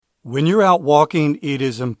When you're out walking, it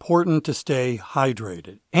is important to stay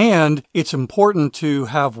hydrated. And it's important to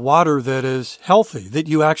have water that is healthy, that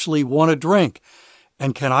you actually want to drink.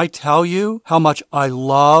 And can I tell you how much I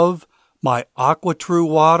love my AquaTrue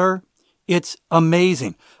water? It's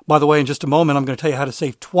amazing. By the way, in just a moment, I'm going to tell you how to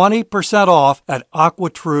save 20% off at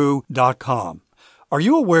aquatrue.com. Are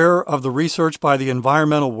you aware of the research by the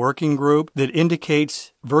Environmental Working Group that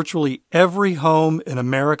indicates virtually every home in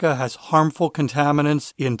America has harmful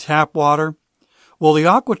contaminants in tap water? Well, the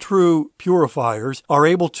AquaTrue purifiers are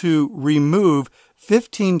able to remove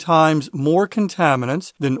 15 times more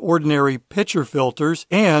contaminants than ordinary pitcher filters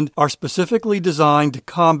and are specifically designed to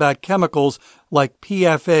combat chemicals like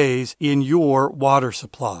PFAS in your water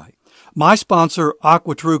supply. My sponsor,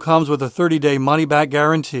 AquaTrue, comes with a 30-day money-back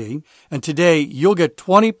guarantee, and today you'll get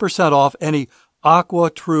 20% off any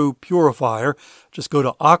AquaTrue purifier. Just go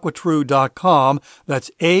to aquatrue.com.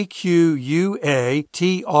 That's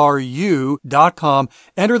AQUATRU.com.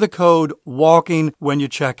 Enter the code WALKING when you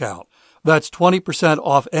check out. That's 20%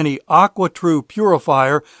 off any AquaTrue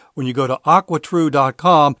purifier when you go to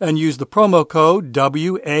aquatrue.com and use the promo code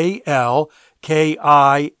WALKING.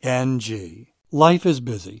 Life is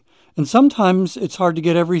busy, and sometimes it's hard to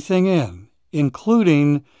get everything in,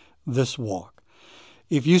 including this walk.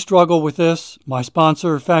 If you struggle with this, my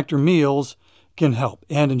sponsor, Factor Meals, can help.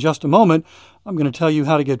 And in just a moment, I'm going to tell you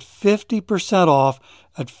how to get 50% off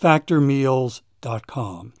at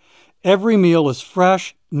factormeals.com. Every meal is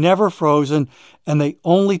fresh, never frozen, and they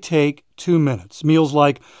only take 2 minutes. Meals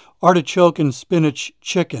like artichoke and spinach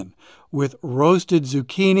chicken with roasted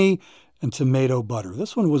zucchini and tomato butter.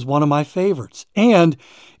 This one was one of my favorites. And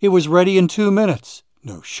it was ready in 2 minutes.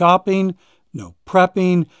 No shopping, no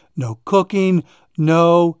prepping, no cooking,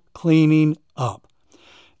 no cleaning up.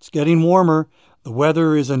 It's getting warmer. The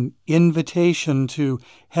weather is an invitation to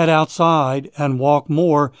head outside and walk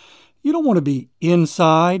more. You don't want to be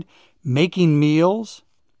inside making meals.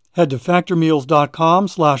 Head to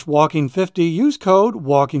factormeals.com/walking50. Use code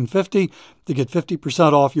WALKING50 to get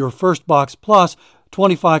 50% off your first box plus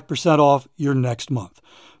 25% off your next month.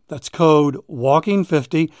 That's code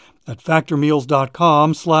WALKING50 at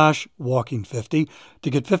factormeals.com/walking50 to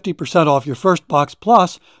get 50% off your first box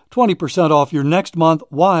plus 20% off your next month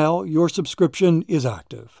while your subscription is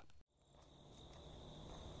active.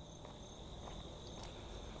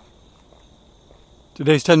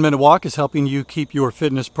 Today's 10-minute walk is helping you keep your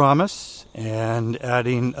fitness promise and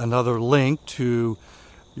adding another link to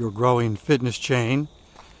your growing fitness chain.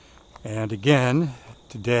 And again,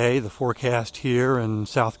 today the forecast here in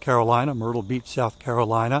South Carolina, Myrtle Beach, South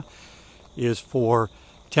Carolina, is for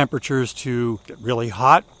temperatures to get really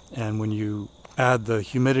hot. And when you add the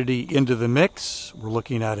humidity into the mix, we're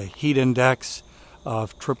looking at a heat index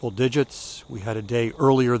of triple digits. We had a day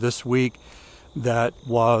earlier this week that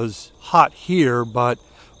was hot here, but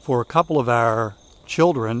for a couple of our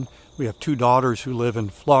children, we have 2 daughters who live in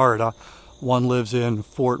Florida. One lives in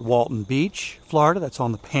Fort Walton Beach, Florida, that's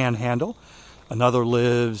on the Panhandle. Another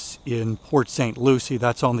lives in Port St. Lucie,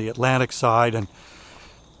 that's on the Atlantic side. And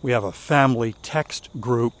we have a family text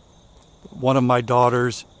group. One of my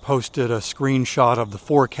daughters posted a screenshot of the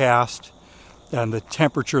forecast and the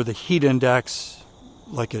temperature, the heat index,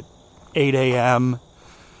 like at 8 a.m.,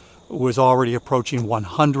 was already approaching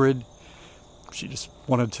 100. She just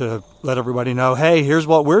wanted to let everybody know, hey, here's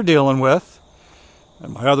what we're dealing with.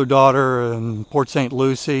 And my other daughter in Port St.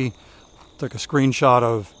 Lucie took a screenshot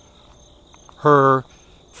of her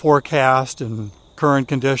forecast and current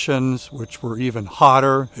conditions, which were even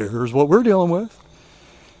hotter. Here's what we're dealing with.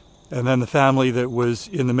 And then the family that was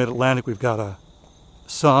in the Mid-Atlantic, we've got a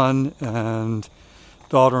son and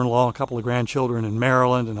daughter-in-law, a couple of grandchildren in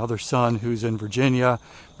Maryland, another son who's in Virginia, a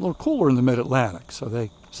little cooler in the Mid-Atlantic. So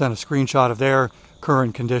they sent a screenshot of their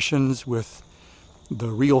current conditions with the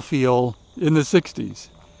real feel in the 60s.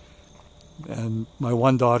 And my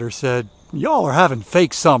one daughter said, y'all are having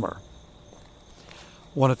fake summer. I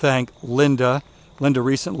want to thank Linda. Linda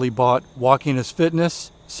recently bought Walking is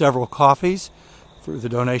Fitness several coffees through the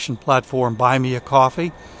donation platform Buy Me a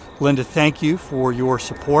Coffee. Linda, thank you for your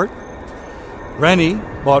support. Rennie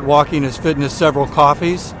bought Walking is Fitness several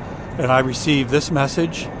coffees, and I received this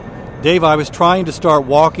message. Dave, I was trying to start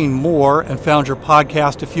walking more and found your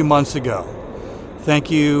podcast a few months ago. Thank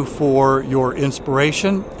you for your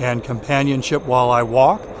inspiration and companionship while I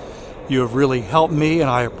walk. You have really helped me, and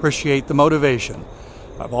I appreciate the motivation.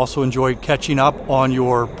 I've also enjoyed catching up on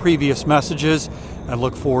your previous messages and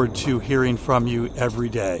look forward to hearing from you every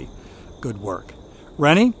day. Good work.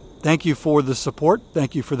 Rennie, thank you for the support.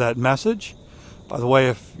 Thank you for that message. By the way,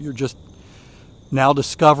 if you're just now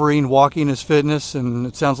discovering walking as fitness, and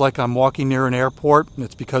it sounds like I'm walking near an airport.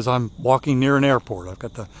 It's because I'm walking near an airport. I've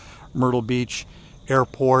got the Myrtle Beach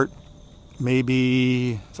Airport,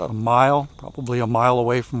 maybe it's about probably a mile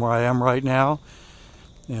away from where I am right now.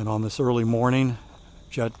 And on this early morning,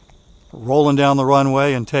 jet rolling down the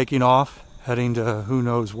runway and taking off, heading to who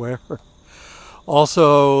knows where.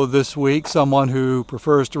 Also this week, someone who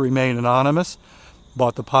prefers to remain anonymous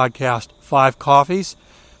bought the podcast 5 Coffees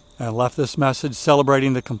and left this message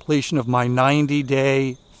celebrating the completion of my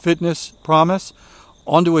 90-day fitness promise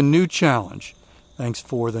onto a new challenge. Thanks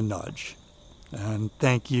for the nudge. And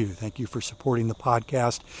thank you for supporting the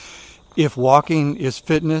podcast. If walking is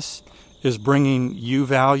fitness, is bringing you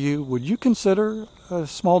value, would you consider a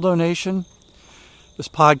small donation? This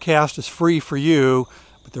podcast is free for you,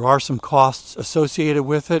 but there are some costs associated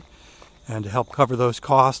with it. And to help cover those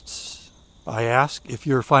costs, I ask, if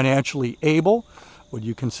you're financially able, would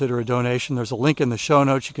you consider a donation? There's a link in the show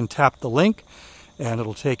notes. You can tap the link, and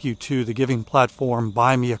it'll take you to the giving platform,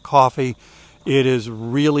 Buy Me a Coffee. It is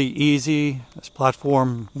really easy. This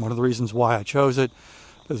platform, one of the reasons why I chose it,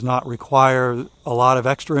 does not require a lot of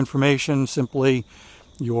extra information, simply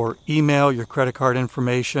your email, your credit card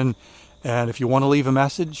information, and if you want to leave a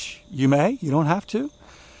message, you may. You don't have to.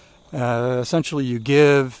 Essentially, you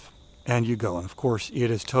give and you go. And of course,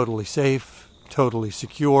 it is totally safe, totally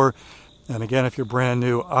secure. And again, if you're brand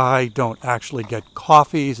new, I don't actually get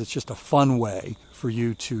coffees. It's just a fun way for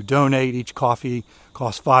you to donate. Each coffee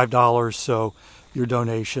costs $5, so your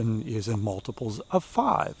donation is in multiples of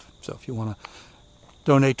 5. So if you want to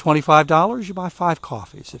donate $25, you buy 5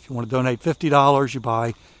 coffees. If you want to donate $50, you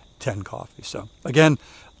buy 10 coffees. So again,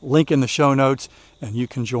 link in the show notes, and you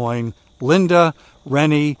can join Linda,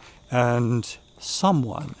 Rennie, and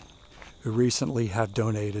someone who recently have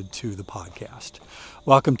donated to the podcast.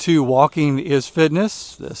 Welcome to Walking is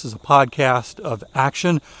Fitness. This is a podcast of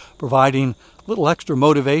action, providing a little extra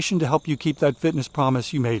motivation to help you keep that fitness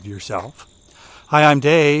promise you made to yourself. Hi, I'm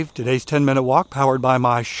Dave. Today's 10-minute walk powered by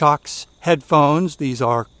my Shokz headphones. These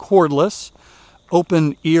are cordless,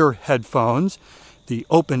 open ear headphones. The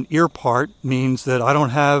open ear part means that I don't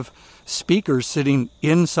have speakers sitting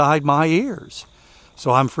inside my ears.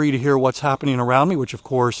 So I'm free to hear what's happening around me, which of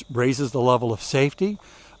course raises the level of safety.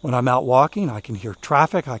 When I'm out walking, I can hear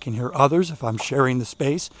traffic. I can hear others if I'm sharing the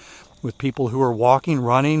space with people who are walking,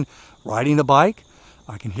 running, riding a bike.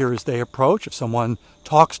 I can hear as they approach. If someone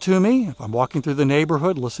talks to me, if I'm walking through the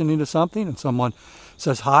neighborhood listening to something and someone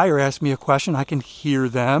says hi or asks me a question, I can hear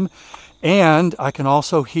them. And I can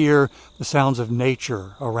also hear the sounds of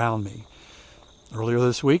nature around me. Earlier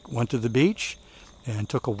this week, went to the beach and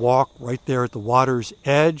took a walk right there at the water's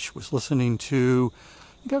edge. Was listening to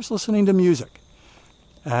music.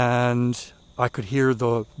 And I could hear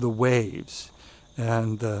the waves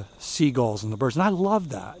and the seagulls and the birds. And I love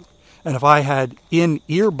that. And if I had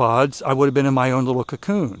in-earbuds, I would have been in my own little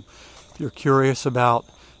cocoon. If you're curious about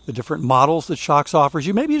the different models that Shokz offers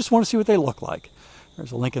you, maybe you just want to see what they look like.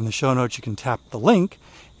 There's a link in the show notes. You can tap the link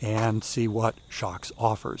and see what Shokz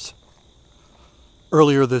offers.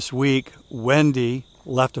 Earlier this week, Wendy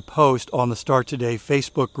left a post on the Start Today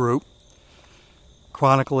Facebook group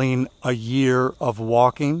chronicling a year of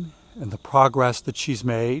walking and the progress that she's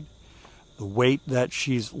made, the weight that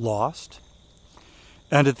she's lost.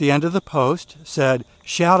 And at the end of the post said,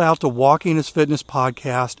 "Shout out to Walking is Fitness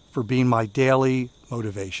podcast for being my daily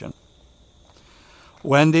motivation."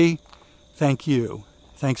 Wendy, thank you.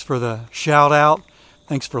 Thanks for the shout out.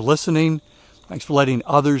 Thanks for listening. Thanks for letting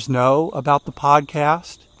others know about the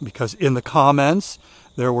podcast, because in the comments,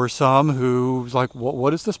 there were some who was like,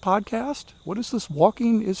 what is this podcast? What is this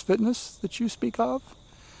Walking is Fitness that you speak of?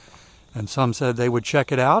 And some said they would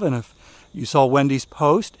check it out. And if you saw Wendy's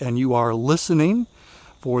post and you are listening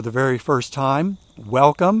for the very first time,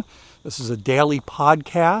 welcome. This is a daily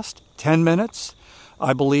podcast, 10 minutes.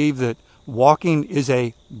 I believe that walking is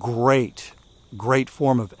a great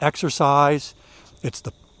form of exercise. It's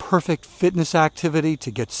the perfect fitness activity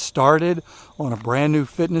to get started on a brand new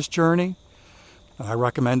fitness journey. And I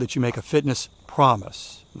recommend that you make a fitness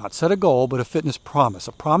promise. Not set a goal, but a fitness promise.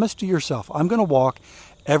 A promise to yourself. I'm going to walk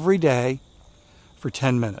every day for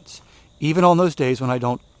 10 minutes. Even on those days when I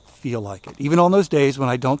don't feel like it. Even on those days when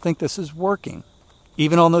I don't think this is working.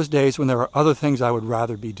 Even on those days when there are other things I would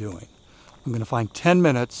rather be doing. I'm going to find 10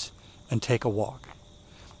 minutes and take a walk.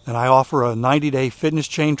 And I offer a 90-day fitness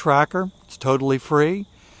chain tracker. It's totally free.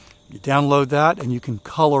 You download that and you can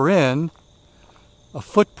color in a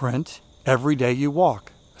footprint every day you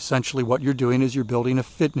walk. Essentially what you're doing is you're building a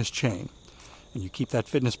fitness chain. And you keep that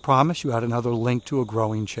fitness promise, you add another link to a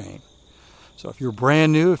growing chain. So if you're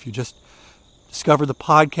brand new, if you just discovered the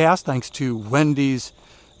podcast thanks to Wendy's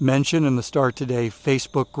mention in the Start Today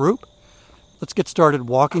Facebook group. Let's get started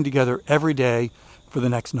walking together every day for the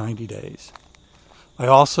next 90 days. I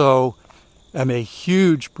also am a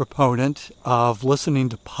huge proponent of listening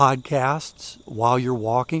to podcasts while you're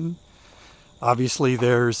walking. Obviously,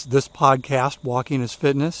 there's this podcast, Walking is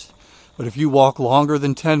Fitness. But if you walk longer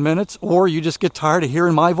than 10 minutes, or you just get tired of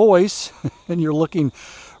hearing my voice and you're looking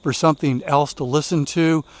for something else to listen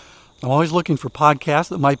to, I'm always looking for podcasts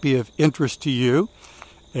that might be of interest to you.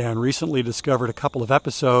 And recently discovered a couple of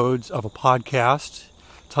episodes of a podcast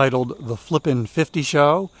titled The Flippin' 50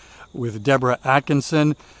 Show with Deborah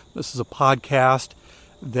Atkinson. This is a podcast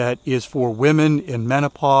that is for women in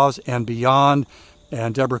menopause and beyond.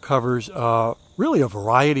 And Deborah covers really a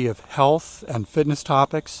variety of health and fitness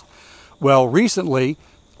topics. Well, recently,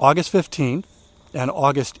 August 15th and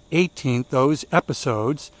August 18th, those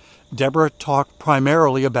episodes, Deborah talked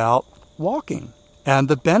primarily about walking and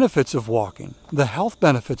the benefits of walking, the health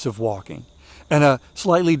benefits of walking, and a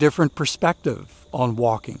slightly different perspective on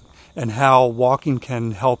walking and how walking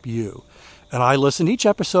can help you. And I listened. Each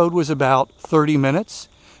episode was about 30 minutes,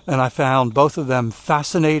 and I found both of them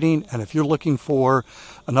fascinating. And if you're looking for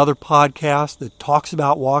another podcast that talks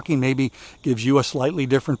about walking, maybe gives you a slightly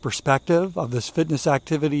different perspective of this fitness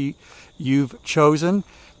activity you've chosen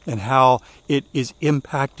and how it is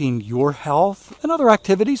impacting your health and other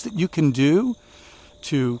activities that you can do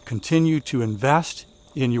to continue to invest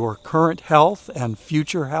in your current health and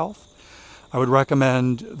future health, I would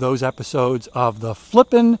recommend those episodes of The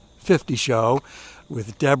Flippin' 50 Show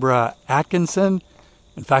with Deborah Atkinson.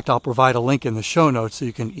 In fact, I'll provide a link in the show notes so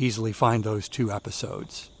you can easily find those two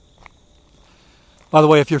episodes. By the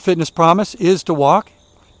way, if your fitness promise is to walk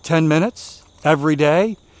 10 minutes every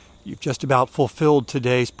day, you've just about fulfilled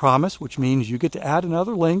today's promise, which means you get to add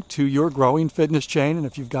another link to your growing fitness chain. And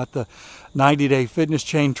if you've got the 90-day fitness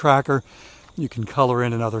chain tracker, you can color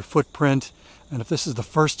in another footprint. And if this is the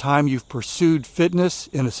first time you've pursued fitness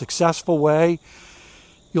in a successful way,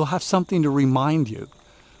 you'll have something to remind you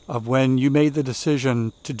of when you made the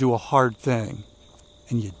decision to do a hard thing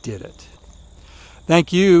and you did it.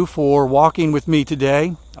 Thank you for walking with me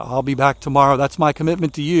today. I'll be back tomorrow. That's my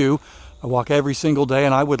commitment to you. I walk every single day,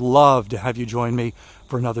 and I would love to have you join me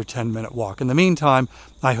for another 10-minute walk. In the meantime,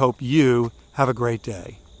 I hope you have a great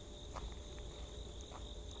day.